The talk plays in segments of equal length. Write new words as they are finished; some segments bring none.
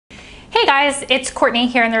Hey guys, it's Courtney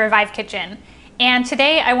here in the Revive Kitchen. And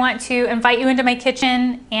today I want to invite you into my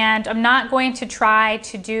kitchen, and I'm not going to try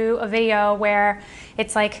to do a video where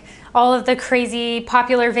it's like all of the crazy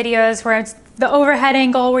popular videos where it's the overhead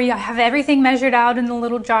angle where you have everything measured out in the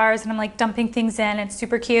little jars and I'm like dumping things in. It's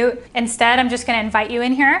super cute. Instead, I'm just gonna invite you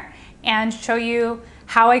in here and show you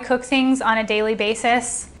how I cook things on a daily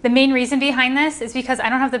basis. The main reason behind this is because I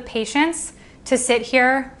don't have the patience to sit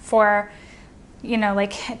here for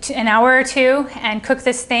like an hour or two and cook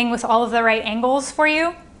this thing with all of the right angles for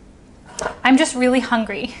you. I'm just really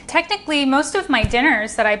hungry. Technically, most of my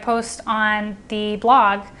dinners that I post on the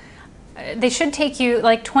blog, they should take you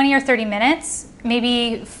like 20 or 30 minutes,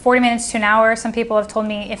 maybe 40 minutes to an hour. Some people have told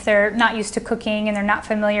me if they're not used to cooking and they're not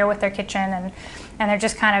familiar with their kitchen and they're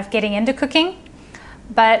just kind of getting into cooking.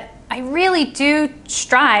 But I really do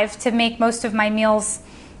strive to make most of my meals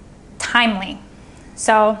timely.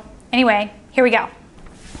 So anyway, here we go.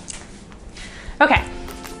 Okay.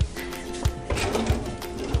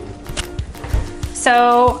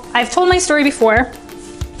 So I've told my story before.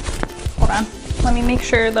 Hold on. Let me make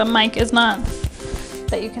sure the mic is not,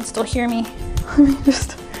 that you can still hear me. Let me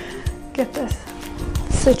just get this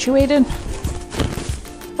situated.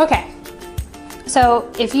 Okay.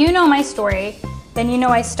 So if you know my story, then you know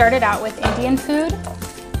I started out with Indian food.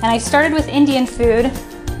 And I started with Indian food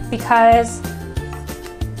because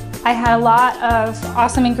I had a lot of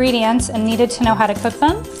awesome ingredients and needed to know how to cook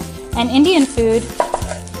them. And Indian food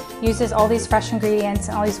uses all these fresh ingredients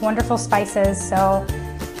and all these wonderful spices. So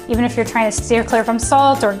even if you're trying to steer clear from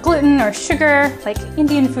salt or gluten or sugar, like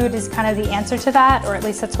Indian food is kind of the answer to that, or at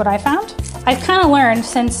least that's what I found. I've kind of learned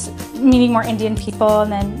since meeting more Indian people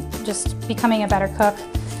and then just becoming a better cook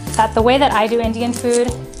that the way that I do Indian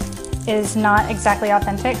food is not exactly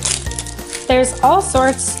authentic. There's all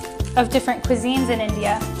sorts of different cuisines in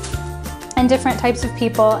India and different types of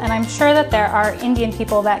people, and I'm sure that there are Indian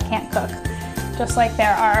people that can't cook, just like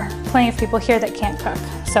there are plenty of people here that can't cook.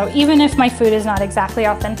 So even if my food is not exactly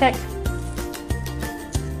authentic,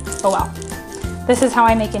 oh well. This is how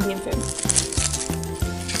I make Indian food.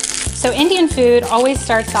 So Indian food always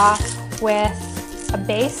starts off with a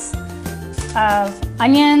base of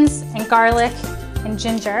onions and garlic and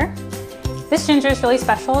ginger. This ginger is really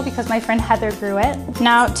special because my friend Heather grew it.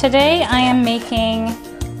 Now today I am making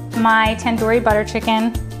my Tandoori Butter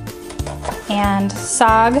Chicken and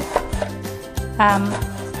saag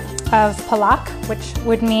of palak, which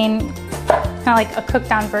would mean kind of like a cooked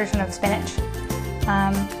down version of spinach.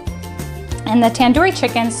 And the tandoori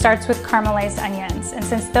chicken starts with caramelized onions. And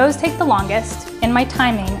since those take the longest, in my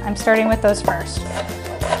timing, I'm starting with those first.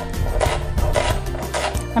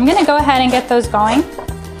 I'm gonna go ahead and get those going.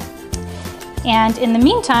 And in the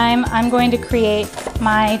meantime, I'm going to create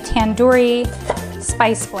my tandoori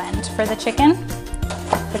spice blend for the chicken,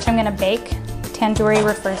 which I'm gonna bake. Tandoori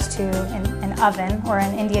refers to an oven, or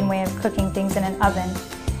an Indian way of cooking things in an oven.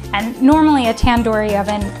 And normally a tandoori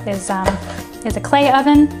oven is a clay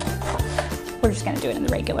oven. We're just gonna do it in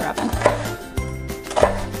the regular oven.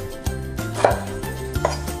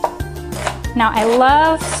 Now I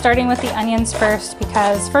love starting with the onions first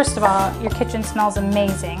because first of all, your kitchen smells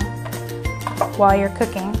amazing while you're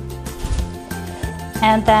cooking.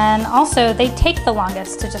 And then also they take the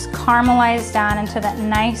longest to just caramelize down into that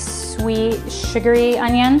nice, sweet, sugary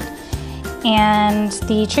onion. And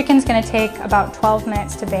the chicken's gonna take about 12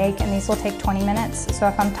 minutes to bake, and these will take 20 minutes. So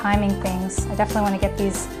if I'm timing things, I definitely wanna get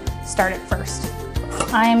these started first.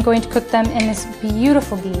 I am going to cook them in this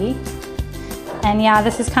beautiful ghee. And yeah,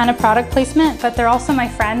 this is kind of product placement, but they're also my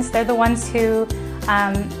friends. They're the ones who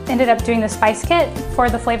ended up doing the spice kit for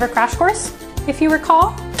the flavor crash course, if you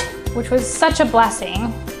recall, which was such a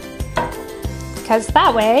blessing because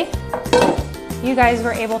that way you guys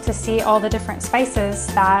were able to see all the different spices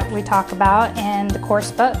that we talk about in the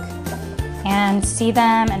course book and see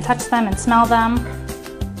them and touch them and smell them.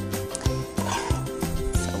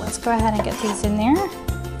 So let's go ahead and get these in there.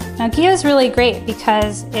 Now ghee is really great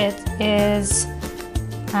because it is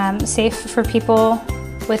safe for people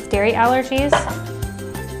with dairy allergies.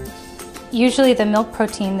 Usually the milk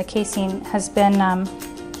protein, the casein, has been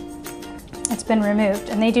it's been removed,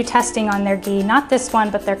 and they do testing on their ghee. Not this one,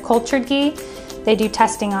 but their cultured ghee, they do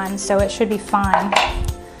testing on, so it should be fine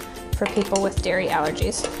for people with dairy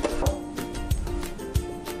allergies.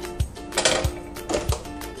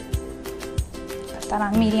 Put that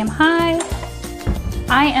on medium high.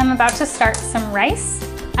 I am about to start some rice.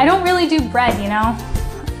 I don't really do bread, you know,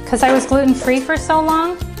 because I was gluten-free for so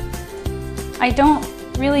long. I don't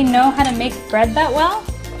really know how to make bread that well.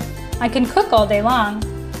 I can cook all day long,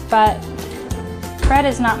 but bread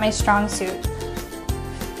is not my strong suit.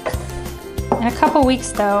 In a couple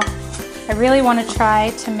weeks though, I really want to try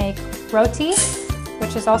to make roti,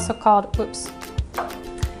 which is also called,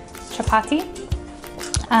 chapati,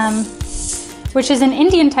 which is an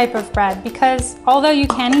Indian type of bread, because although you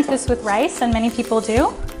can eat this with rice, and many people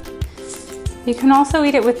do, you can also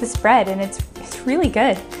eat it with this bread, and it's really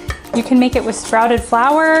good. You can make it with sprouted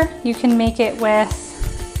flour, you can make it with,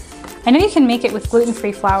 I know you can make it with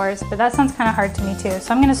gluten-free flours, but that sounds kind of hard to me too.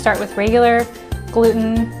 So I'm gonna start with regular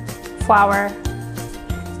gluten flour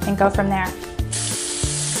and go from there.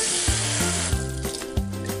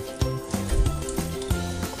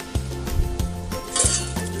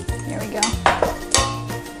 Here we go.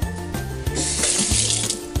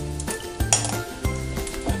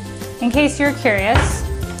 In case you're curious,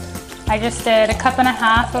 I just did 1.5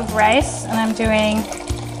 cups of rice, and I'm doing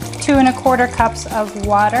 2 1/4 cups of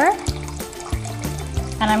water.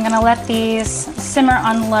 And I'm gonna let these simmer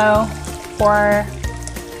on low for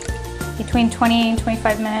between 20 and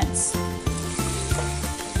 25 minutes.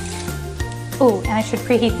 Ooh, and I should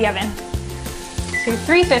preheat the oven to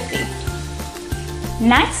 350.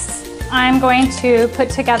 Next, I'm going to put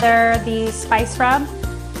together the spice rub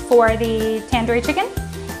for the tandoori chicken.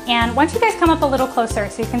 And why don't you guys come up a little closer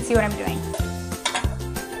so you can see what I'm doing.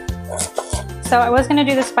 So I was gonna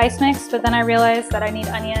do the spice mix, but then I realized that I need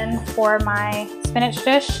onion for my spinach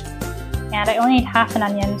dish, and I only need half an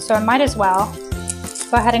onion, so I might as well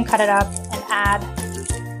go ahead and cut it up and add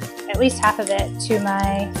at least half of it to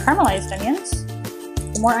my caramelized onions.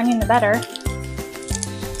 The more onion, the better.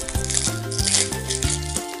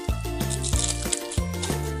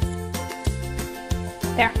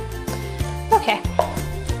 There. Okay.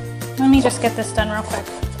 Let me just get this done real quick.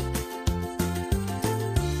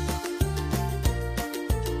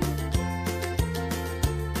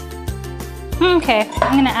 Okay,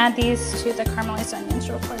 I'm gonna add these to the caramelized onions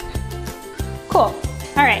real quick. Cool,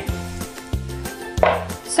 all right.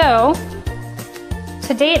 So,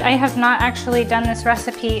 to date, I have not actually done this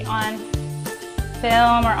recipe on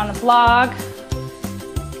film or on the blog,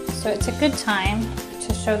 so it's a good time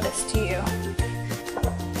to show this to you.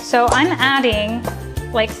 So I'm adding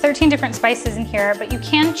like 13 different spices in here, but you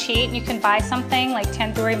can cheat. You can buy something like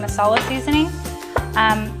tandoori masala seasoning,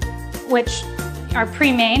 which are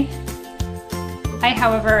pre-made. I,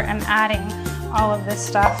 however, am adding all of this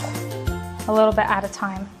stuff a little bit at a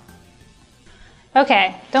time.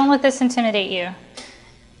 Okay, don't let this intimidate you.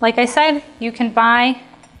 Like I said, you can buy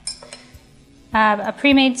a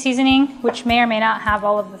pre-made seasoning, which may or may not have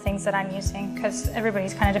all of the things that I'm using, because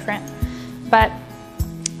everybody's kind of different. But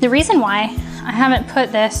the reason why I haven't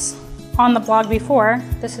put this on the blog before,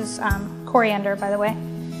 this is coriander, by the way,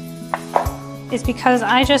 is because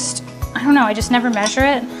I don't know, I just never measure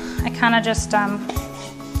it. I kind of just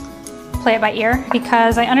play it by ear,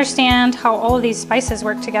 because I understand how all of these spices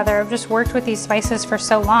work together. I've just worked with these spices for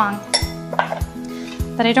so long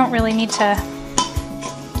that I don't really need to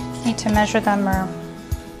measure them, or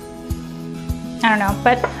I don't know,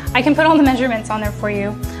 but I can put all the measurements on there for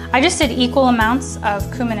you. I just did equal amounts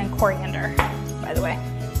of cumin and coriander, by the way.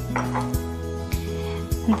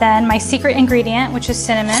 And then my secret ingredient, which is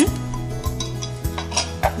cinnamon.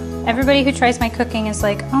 Everybody who tries my cooking is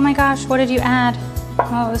like, oh my gosh, what did you add?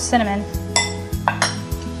 Oh, it was cinnamon.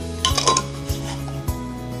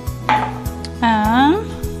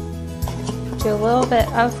 Do a little bit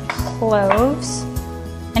of cloves.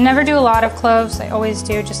 I never do a lot of cloves. I always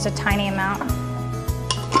do just a tiny amount.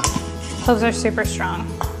 Cloves are super strong.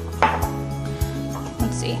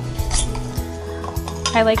 Let's see.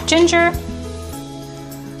 I like ginger.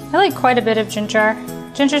 I like quite a bit of ginger.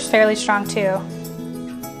 Ginger's fairly strong too.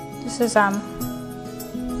 This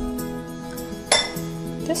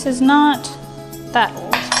is not that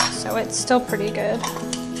old, so it's still pretty good.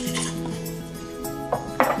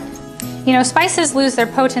 You know, spices lose their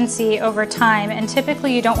potency over time, and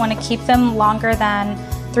typically you don't want to keep them longer than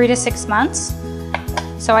 3 to 6 months.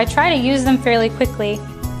 So I try to use them fairly quickly.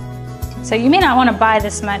 So you may not want to buy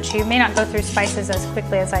this much. You may not go through spices as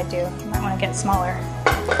quickly as I do. You might want to get smaller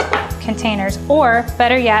containers, or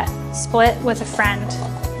better yet, split with a friend.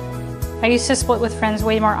 I used to split with friends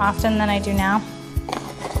way more often than I do now,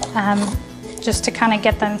 just to kind of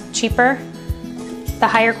get them cheaper, the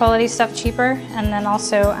higher quality stuff cheaper, and then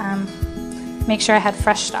also make sure I had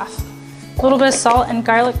fresh stuff. A little bit of salt and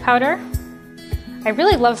garlic powder. I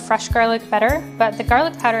really love fresh garlic better, but the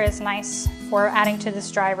garlic powder is nice for adding to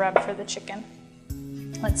this dry rub for the chicken.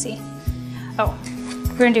 Let's see. Oh,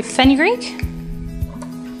 we're gonna do fenugreek.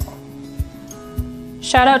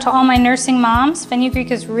 Shout out to all my nursing moms.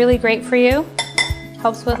 Fenugreek is really great for you.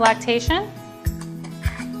 Helps with lactation.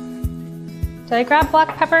 Did I grab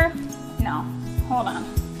black pepper? No, hold on.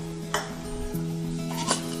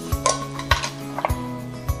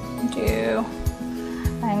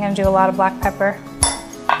 gonna do a lot of black pepper.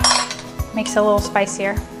 Makes it a little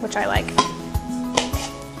spicier, which I like.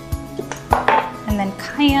 And then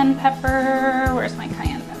cayenne pepper. Where's my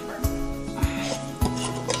cayenne pepper?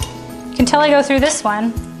 You can tell I go through this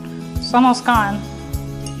one. It's almost gone.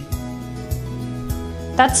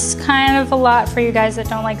 That's kind of a lot for you guys that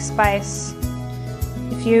don't like spice.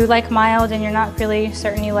 If you like mild and you're not really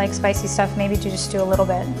certain you like spicy stuff, maybe just do a little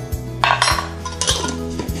bit.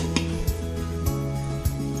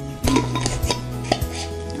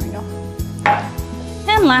 There we go.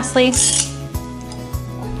 And lastly,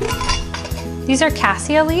 these are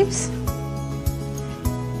cassia leaves,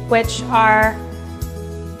 which are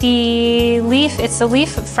the leaf, it's the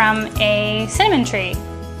leaf from a cinnamon tree.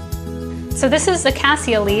 So this is the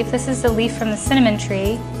cassia leaf, this is the leaf from the cinnamon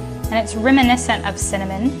tree, and it's reminiscent of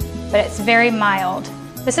cinnamon, but it's very mild.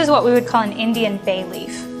 This is what we would call an Indian bay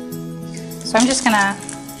leaf. So I'm just gonna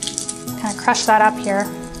kind of crush that up here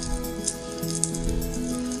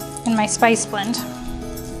in my spice blend.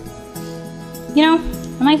 You know,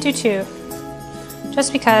 I might do two,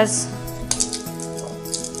 just because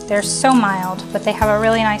they're so mild, but they have a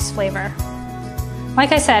really nice flavor.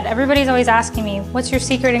 Like I said, everybody's always asking me, what's your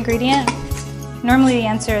secret ingredient? Normally the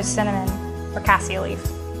answer is cinnamon or cassia leaf.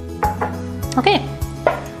 Okay,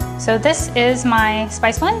 so this is my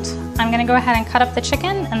spice blend. I'm gonna go ahead and cut up the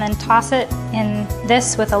chicken and then toss it in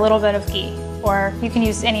this with a little bit of ghee. Or you can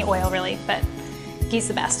use any oil really, but ghee's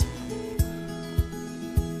the best.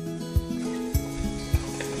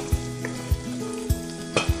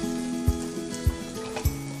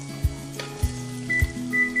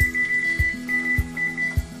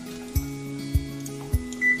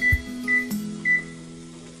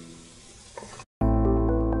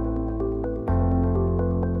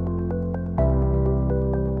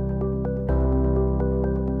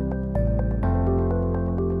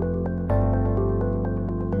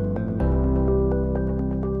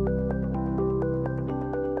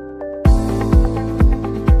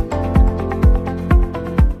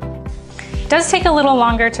 It does take a little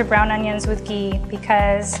longer to brown onions with ghee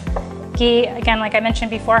because ghee, again, like I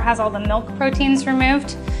mentioned before, has all the milk proteins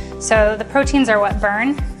removed. So the proteins are what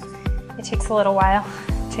burn. It takes a little while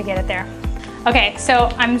to get it there. Okay,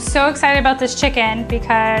 so I'm so excited about this chicken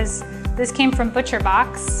because this came from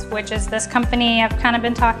ButcherBox, which is this company I've kind of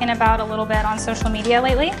been talking about a little bit on social media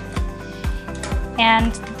lately.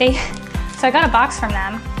 And so I got a box from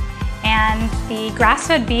them, and the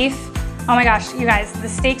grass-fed beef, oh my gosh, you guys, the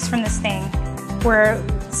steaks from this thing were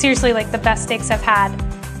seriously like the best steaks I've had.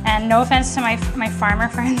 And no offense to my farmer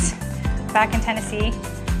friends back in Tennessee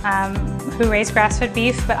who raise grass-fed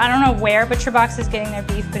beef, but I don't know where ButcherBox is getting their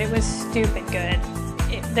beef, but it was stupid good.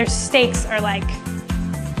 Their steaks are like,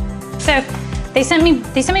 so they sent me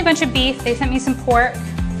a bunch of beef, they sent me some pork,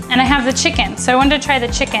 and I have the chicken. So I wanted to try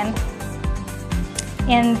the chicken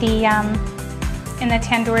in the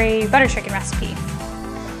Tandoori Butter Chicken recipe.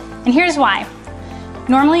 And here's why.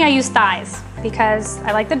 Normally I use thighs because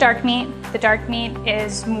I like the dark meat. The dark meat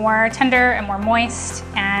is more tender and more moist,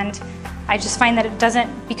 and I just find that it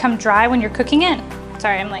doesn't become dry when you're cooking it.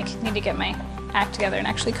 Sorry, I'm like, need to get my act together and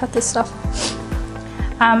actually cut this stuff.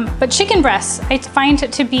 But chicken breasts, I find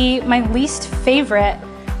it to be my least favorite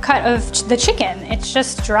cut of the chicken. It's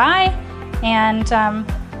just dry, and I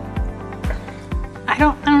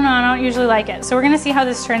don't know, I don't usually like it. So we're gonna see how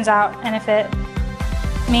this turns out and if it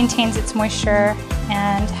maintains its moisture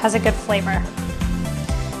and has a good flavor.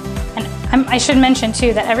 And I should mention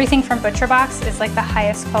too that everything from ButcherBox is like the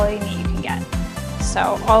highest quality meat you can get.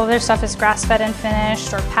 So all of their stuff is grass-fed and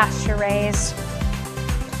finished or pasture-raised.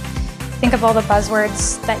 Think of all the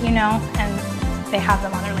buzzwords that you know, and they have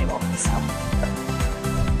them on their label. So.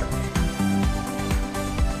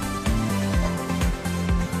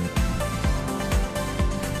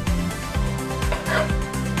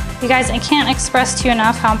 You guys, I can't express to you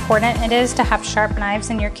enough how important it is to have sharp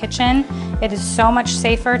knives in your kitchen. It is so much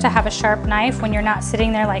safer to have a sharp knife when you're not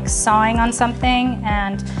sitting there like sawing on something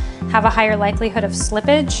and have a higher likelihood of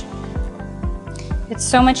slippage. It's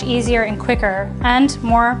so much easier and quicker and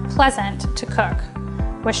more pleasant to cook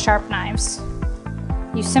with sharp knives.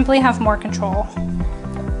 You simply have more control.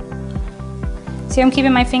 See, I'm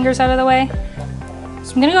keeping my fingers out of the way?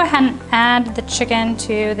 So I'm gonna go ahead and add the chicken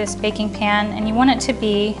to this baking pan, and you want it to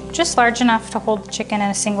be just large enough to hold the chicken in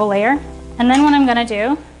a single layer. And then what I'm gonna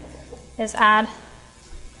do is add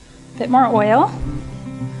a bit more oil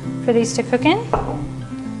for these to cook in.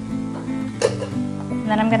 And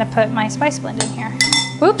then I'm gonna put my spice blend in here.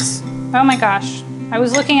 Oops, oh my gosh, I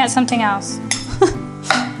was looking at something else.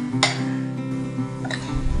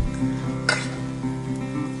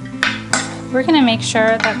 We're gonna make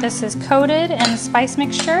sure that this is coated in the spice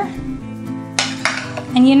mixture.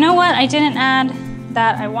 And you know what I didn't add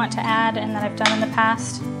that I want to add and that I've done in the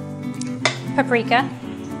past? Paprika.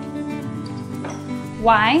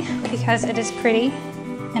 Why? Because it is pretty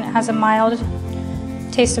and it has a mild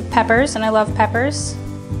taste of peppers, and I love peppers.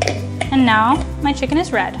 And now my chicken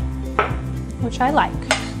is red, which I like.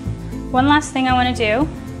 One last thing I want to do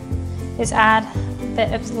is add a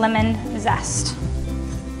bit of lemon zest.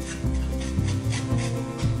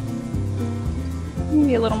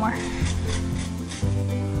 Maybe a little more.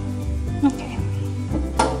 Okay.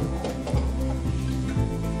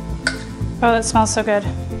 Oh, that smells so good.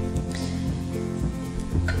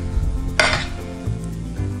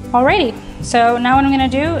 Alrighty, so now what I'm gonna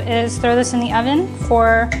do is throw this in the oven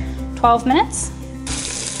for 12 minutes.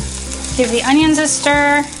 Give the onions a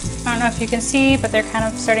stir. I don't know if you can see, but they're kind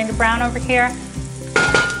of starting to brown over here.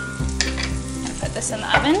 Put this in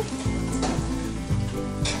the oven.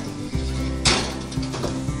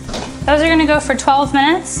 Those are gonna go for 12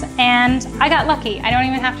 minutes, and I got lucky. I don't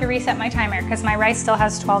even have to reset my timer because my rice still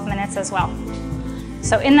has 12 minutes as well.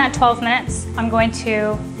 So in that 12 minutes, I'm going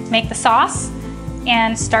to make the sauce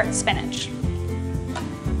and start spinach.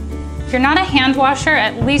 If you're not a hand washer,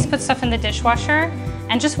 at least put stuff in the dishwasher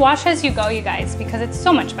and just wash as you go, you guys, because it's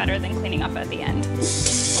so much better than cleaning up at the end.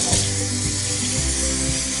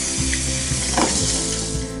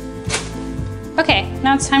 Okay,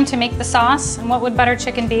 now it's time to make the sauce. And what would butter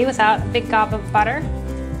chicken be without a big gob of butter?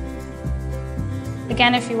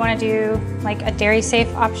 Again, if you want to do like a dairy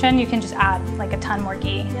safe option, you can just add like a ton more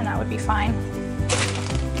ghee and that would be fine.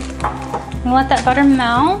 And let that butter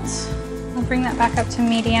melt. I'll bring that back up to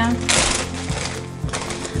medium.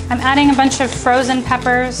 I'm adding a bunch of frozen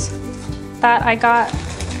peppers that I got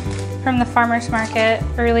from the farmer's market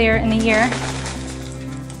earlier in the year.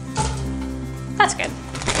 That's good.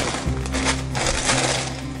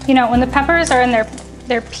 You know, when the peppers are in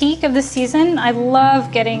their peak of the season, I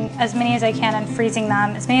love getting as many as I can and freezing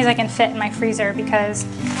them, as many as I can fit in my freezer because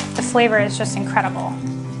the flavor is just incredible.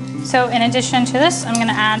 So in addition to this, I'm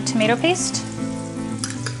gonna add tomato paste.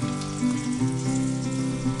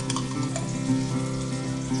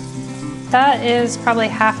 That is probably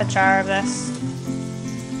half a jar of this.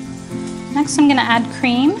 Next, I'm gonna add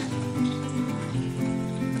cream.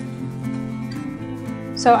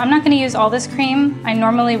 So I'm not gonna use all this cream. I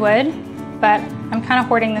normally would, but I'm kind of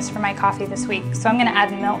hoarding this for my coffee this week. So I'm gonna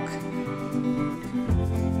add milk.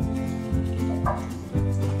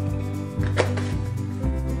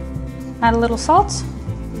 Add a little salt.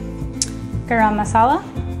 Garam masala.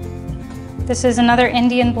 This is another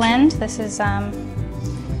Indian blend. This is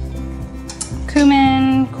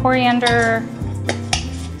cumin, coriander,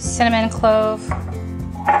 cinnamon, clove.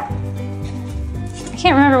 I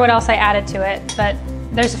can't remember what else I added to it, but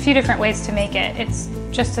there's a few different ways to make it. It's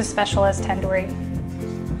just as special as tandoori.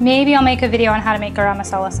 Maybe I'll make a video on how to make garam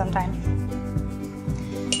masala sometime.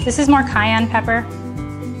 This is more cayenne pepper.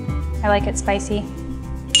 I like it spicy.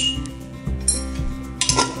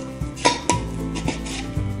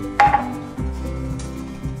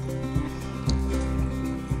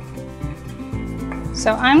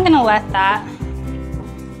 So I'm gonna let that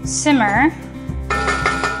simmer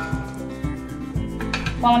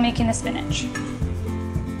while I'm making the spinach.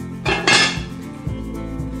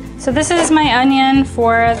 So this is my onion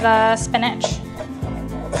for the spinach.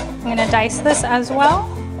 I'm gonna dice this as well.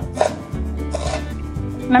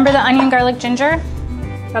 Remember the onion, garlic, ginger?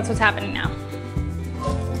 That's what's happening now.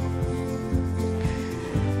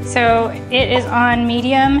 So it is on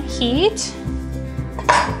medium heat.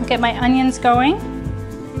 Get my onions going.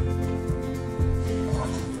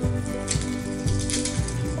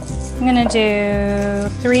 I'm gonna do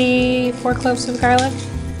 3-4 cloves of garlic.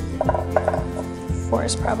 4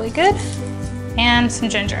 is probably good. And some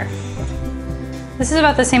ginger. This is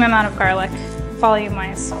about the same amount of garlic,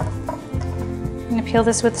 volume-wise. I'm gonna peel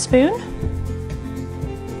this with a spoon.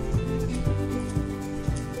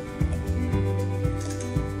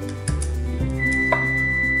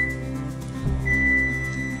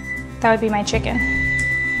 That would be my chicken.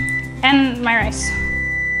 And my rice.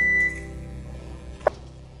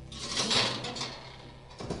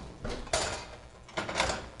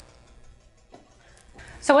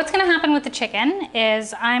 So what's gonna happen with the chicken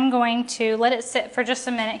is I'm going to let it sit for just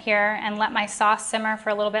a minute here and let my sauce simmer for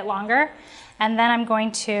a little bit longer. And then I'm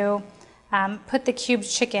going to put the cubed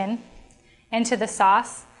chicken into the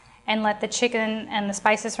sauce and let the chicken and the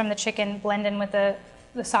spices from the chicken blend in with the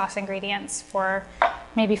sauce ingredients for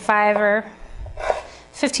maybe 5 or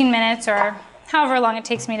 15 minutes or however long it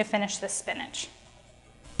takes me to finish this spinach.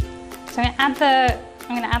 So I'm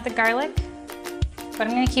gonna add the garlic, but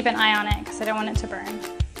I'm gonna keep an eye on it because I don't want it to burn.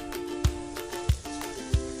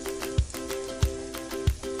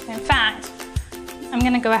 In fact, I'm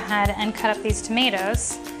gonna go ahead and cut up these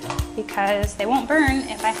tomatoes because they won't burn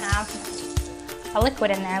if I have a liquid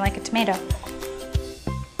in there like a tomato.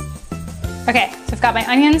 Okay, so I've got my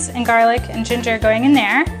onions and garlic and ginger going in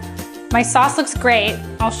there. My sauce looks great.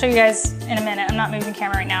 I'll show you guys in a minute. I'm not moving the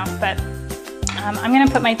camera right now, but I'm gonna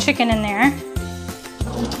put my chicken in there.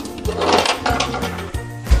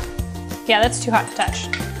 Yeah, that's too hot to touch.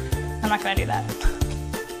 I'm not gonna do that.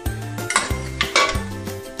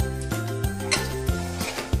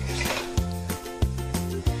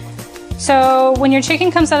 So when your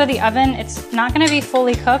chicken comes out of the oven, it's not gonna be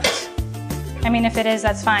fully cooked. I mean, if it is,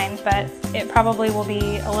 that's fine, but it probably will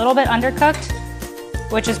be a little bit undercooked,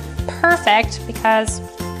 which is perfect because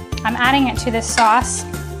I'm adding it to this sauce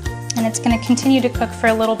and it's gonna continue to cook for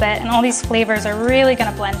a little bit and all these flavors are really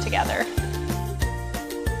gonna blend together.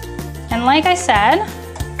 And like I said,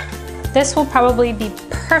 this will probably be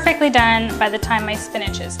perfectly done by the time my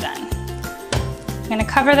spinach is done. I'm gonna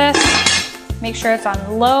cover this, make sure it's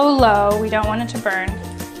on low, we don't want it to burn.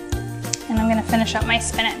 And I'm gonna finish up my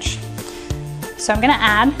spinach. So I'm gonna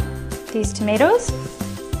add these tomatoes.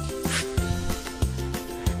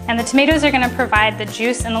 And the tomatoes are gonna provide the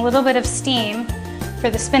juice and a little bit of steam for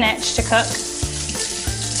the spinach to cook.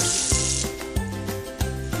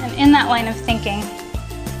 And in that line of thinking,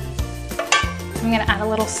 I'm gonna add a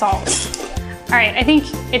little salt. All right, I think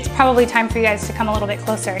it's probably time for you guys to come a little bit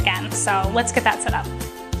closer again. So let's get that set up.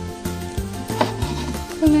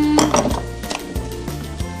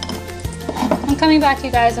 I'm coming back, you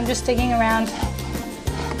guys. I'm just digging around.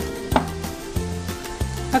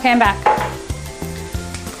 Okay, I'm back.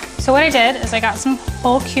 So what I did is I got some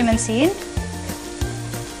whole cumin seed.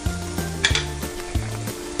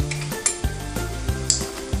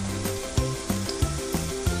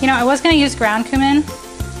 You know, I was gonna use ground cumin,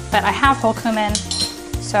 but I have whole cumin,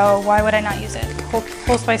 so why would I not use it?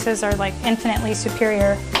 Whole spices are like infinitely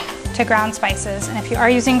superior to ground spices. And if you are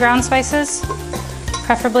using ground spices,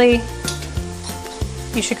 preferably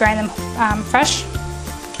you should grind them fresh.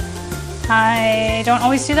 I don't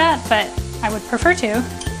always do that, but I would prefer to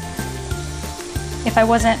if I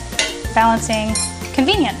wasn't balancing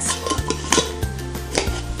convenience.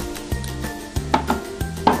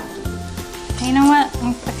 And you know what?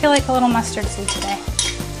 I feel like a little mustard seed today.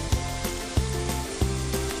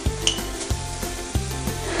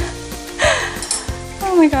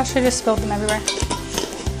 Oh my gosh, I just spilled them everywhere.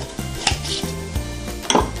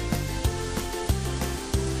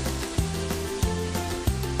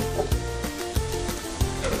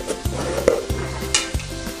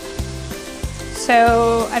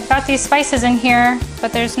 So I've got these spices in here,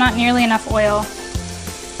 but there's not nearly enough oil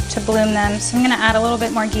to bloom them. So I'm gonna add a little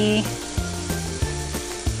bit more ghee.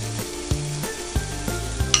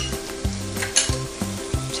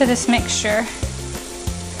 To this mixture.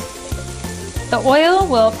 The oil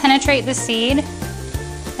will penetrate the seed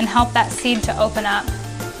and help that seed to open up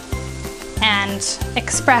and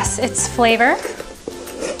express its flavor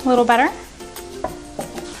a little better.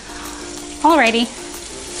 Alrighty.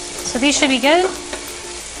 So these should be good.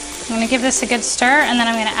 I'm gonna give this a good stir and then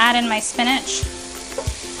I'm gonna add in my spinach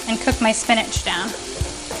and cook my spinach down.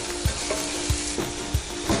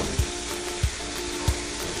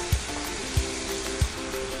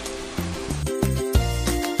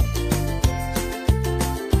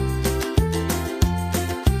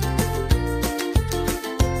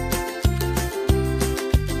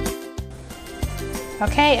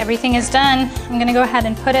 Okay, everything is done. I'm gonna go ahead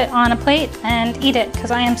and put it on a plate and eat it because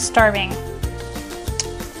I am starving.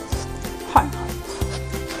 Hot.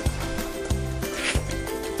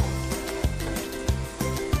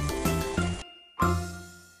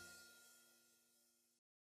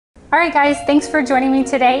 All right guys, thanks for joining me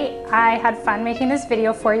today. I had fun making this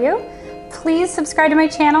video for you. Please subscribe to my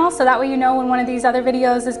channel so that way you know when one of these other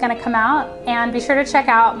videos is gonna come out. And be sure to check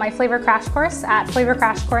out my flavor crash course at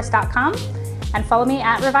flavorcrashcourse.com. and follow me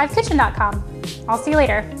at revivekitchen.com. I'll see you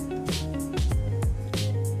later.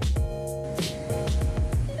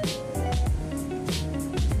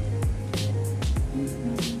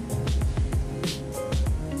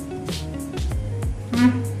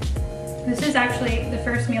 This is actually the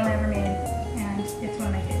first meal I ever made, and it's one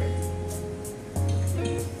of my favorites.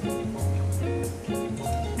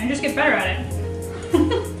 I just get better at it.